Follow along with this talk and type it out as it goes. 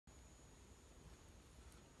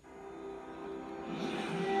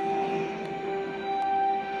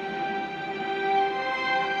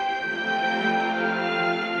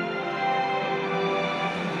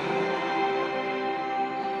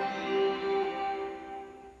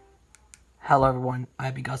Hello everyone,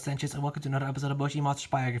 I'm Gail Sanchez and welcome to another episode of Moshi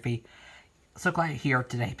Monsters Biography. So glad you're here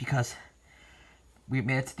today because we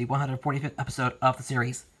made it to the 145th episode of the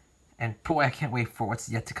series. And boy, I can't wait for what's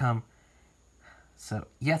yet to come. So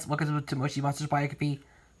yes, welcome to Moshi Monsters Biography.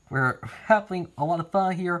 We're having a lot of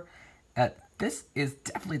fun here. This is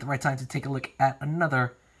definitely the right time to take a look at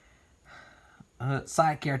another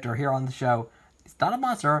side character here on the show. It's not a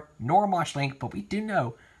monster, nor a moshling, but we do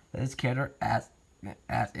know that this character as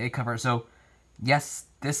a cover. So, yes,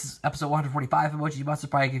 this is episode 145 of Moshi Monsters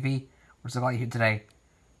Biography. We're so glad you're here today.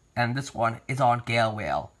 And this one is on Gail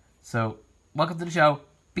Whale. So, welcome to the show.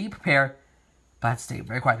 Be prepared. But I have to stay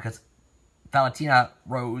very quiet because Valentina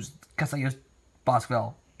Rose Castello's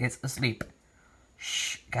Boswell is asleep.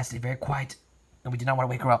 Shh, gotta stay very quiet. And we do not want to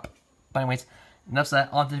wake her up. But anyways, enough said,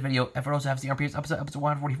 on to the video. And for those who have seen our previous episode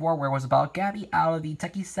 144, where it was about Gabby out of the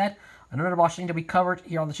techie set, another watching that we covered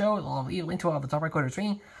here on the show. I'll leave a link to it on the top right corner of the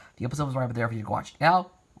screen. The episode was right up there for you to watch.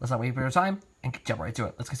 Now, let's not wait for your time and jump right to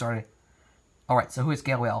it. Let's get started. Alright, so who is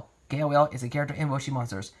Gail Whale? Gail Whale is a character in Moshi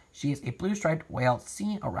Monsters. She is a blue-striped whale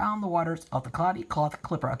seen around the waters of the Cloudy Cloth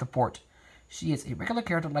Clipper at the port. She is a regular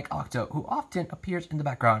character like Octo, who often appears in the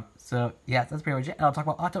background. So, yeah, that's pretty much it. And I'll talk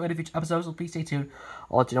about Octo in the future episodes, so please stay tuned.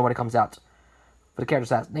 I'll let you know when it comes out. For the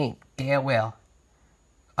character's stats, name, Gail Whale.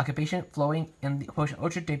 Occupation, flowing in the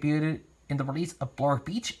ocean, debuted in the release of Blur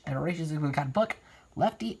Beach, and relations include Captain Buck,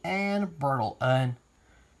 Lefty, and Bertle. And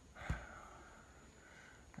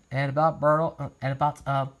about Bertle, and about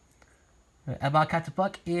Captain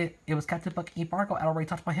Buck, it was Captain Buck E. Barco. I already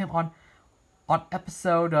talked about him on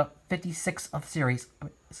episode 56 of the series.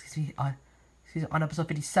 On episode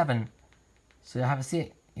 57. So I haven't seen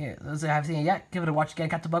it. Yeah, those that haven't seen it yet, give it a watch again.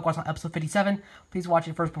 Captain Buck was on episode 57. Please watch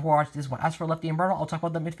it first before watching this one. As for Lefty and Bertle, I'll talk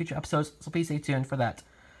about them in future episodes, so please stay tuned for that.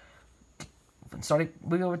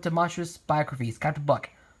 Moving over to Monsters Biographies. Captain Buck.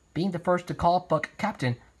 Being the first to call Buck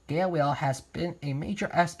Captain, Gail Whale has been a major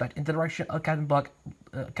aspect in the direction of Captain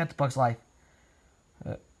Buck's life.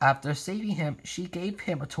 After saving him, she gave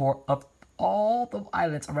him a tour of all the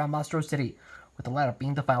islands around Monstro City, with the latter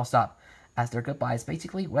being the final stop. As their goodbyes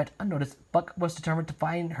basically went unnoticed, Buck was determined to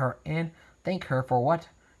find her and thank her for what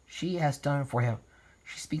she has done for him.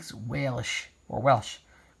 She speaks Welsh,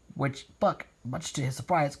 which Buck, much to his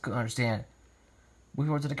surprise, could understand.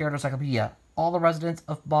 Moving over to the character encyclopedia. All the residents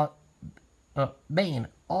of Maine,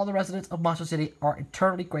 all the residents of Monstro City are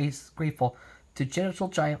eternally grateful to genital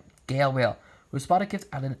giant Gail Whale, who spotted Gift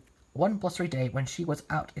Island one blustery day when she was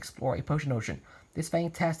out exploring a potion ocean. This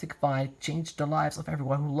fantastic find changed the lives of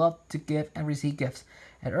everyone who loved to give and receive gifts,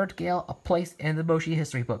 and earned Gail a place in the Moshi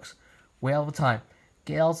history books. Whale of the time.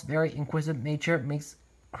 Gail's very inquisitive nature makes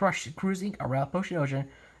cruising around Potion Ocean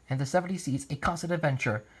and the 70 Seas a constant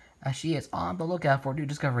adventure, as she is on the lookout for new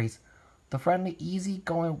discoveries. The friendly,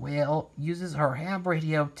 easy-going whale uses her ham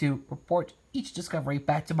radio to report each discovery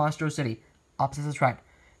back to Monstro City. Opposites attract.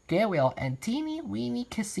 Gail Whale and Teeny Weeny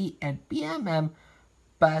Kissy and BMM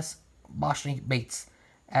Bass moshling mates.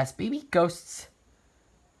 As baby ghosts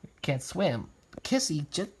can't swim, Kissy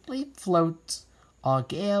gently floats on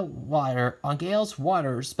Gail's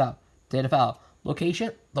water spout. Data file.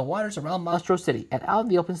 Location, the waters around Monstro City and out in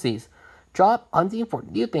the open seas. Job, hunting for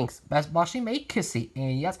new things. Best moshling mate, Kissy.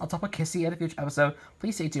 And yes, I'll talk about Kissy in a future episode.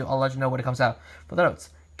 Please stay tuned. I'll let you know when it comes out. For the notes,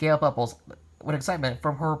 Gail bubbles with excitement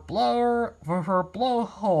from her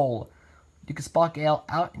blowhole. You can spot Gail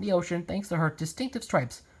out in the ocean thanks to her distinctive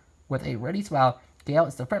stripes. With a ready smile, Gail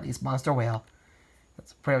is the friendliest monster whale.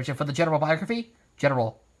 That's pretty much it for the general biography.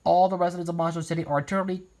 General, all the residents of Monstro City are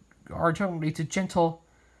eternally to gentle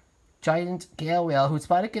giant Gail Whale, who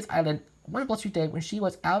spotted Gift Island one blustery day when she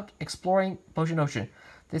was out exploring Potion Ocean.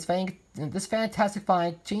 This fantastic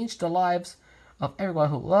find changed the lives of everyone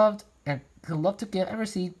who loved to give and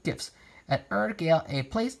receive gifts, and earned Gail a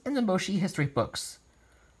place in the Moshi history books.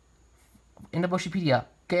 In the Moshipedia,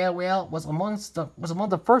 Gail Whale was among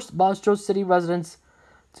the first Monstro City residents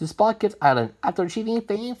to spot Gift Island. After achieving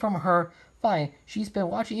fame from her find, she's been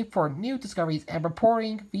watching for new discoveries and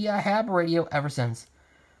reporting via ham radio ever since.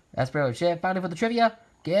 That's pretty much it. Finally, for the trivia,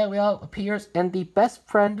 Gail Whale appears in the Best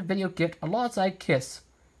Friend video gift alongside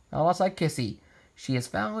Kissy. She is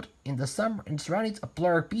found in the surroundings of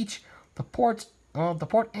Blur Beach, the port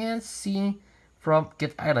and seen from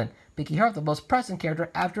Gift Island, making her the most present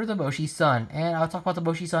character after the Moshi Sun. And I'll talk about the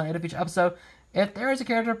Moshi Sun in a future episode. If there is a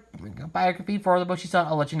character biography for the Moshi Sun,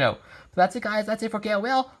 I'll let you know. But that's it, guys. That's it for Gail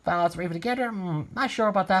Whale. Found out to rate for the character. Not sure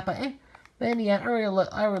about that, but in the end, I really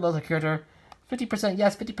love the character. 50%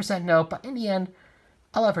 yes, 50% no. But in the end,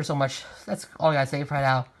 I love her so much. That's all I gotta say for right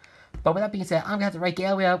now. But with that being said, I'm gonna have to rate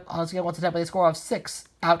Gail Whale on a scale of 1 to 10 with a score of 6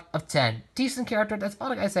 out of 10. Decent character, that's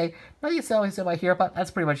all I gotta say. Nothing to say about here, but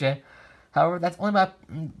that's pretty much it. However, that's only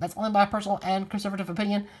my personal and conservative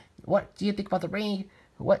opinion. What do you think about the rating?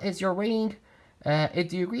 What is your rating?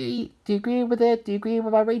 Do you agree? Do you agree with it? Do you agree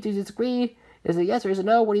with my rating? Do you disagree? Is it yes or is it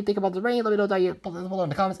no? What do you think about the rating? Let me know down below in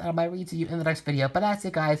the comments, and I might read to you in the next video. But that's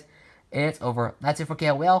it, guys. It's over. That's it for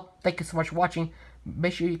Gail Whale. Thank you so much for watching.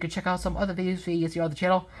 Make sure you can check out some other videos here on the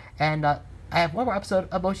channel. And I have one more episode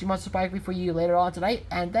of Moshi Monsters Biography for you later on tonight.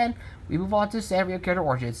 And then we move on to Sanrio character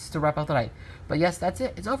origins to wrap up the night. But yes, that's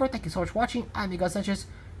it. It's over. Thank you so much for watching. I'm Miguel Sanchez.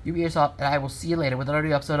 You be yourself, and I will see you later with another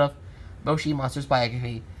new episode of Moshi Monsters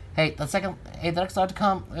Biography. Hey, the next letter to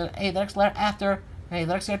come. The next letter after. The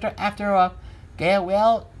next character after Gail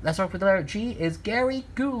Whale, that starts with the letter G, is Gary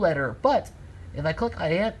Goo-letter. But if I click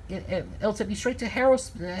on it, it'll take me straight to Harold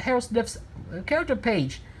Sniff's character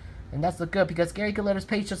page. And that's not good, because Gary Goo-letter's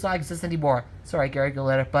page does not exist anymore. Sorry, Gary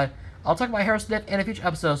Goo-letter, but I'll talk about Harold Sniff in a future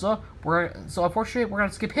episode. So unfortunately, we're going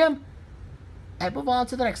to skip him and move on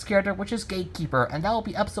to the next character, which is Gatekeeper. And that will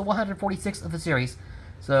be episode 146 of the series.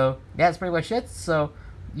 So, yeah, that's pretty much it. So,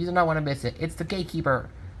 you do not want to miss it. It's the Gatekeeper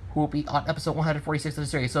who will be on episode 146 of the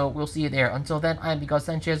series. So, we'll see you there. Until then, I'm Miguel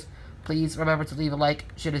Sanchez. Please remember to leave a like,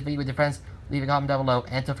 share this video with your friends, leave a comment down below,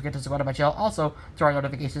 and don't forget to subscribe to my channel. Also, turn on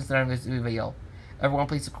notifications that I miss a new video. Everyone,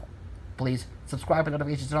 please subscribe to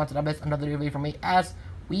notifications so not miss another new video from me, as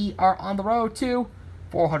we are on the road to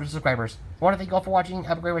 400 subscribers. I want to thank you all for watching.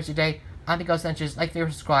 Have a great rest of your day. I'm Miguel Sanchez. Like,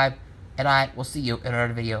 favorite, subscribe, and I will see you in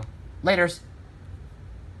another video. Laters.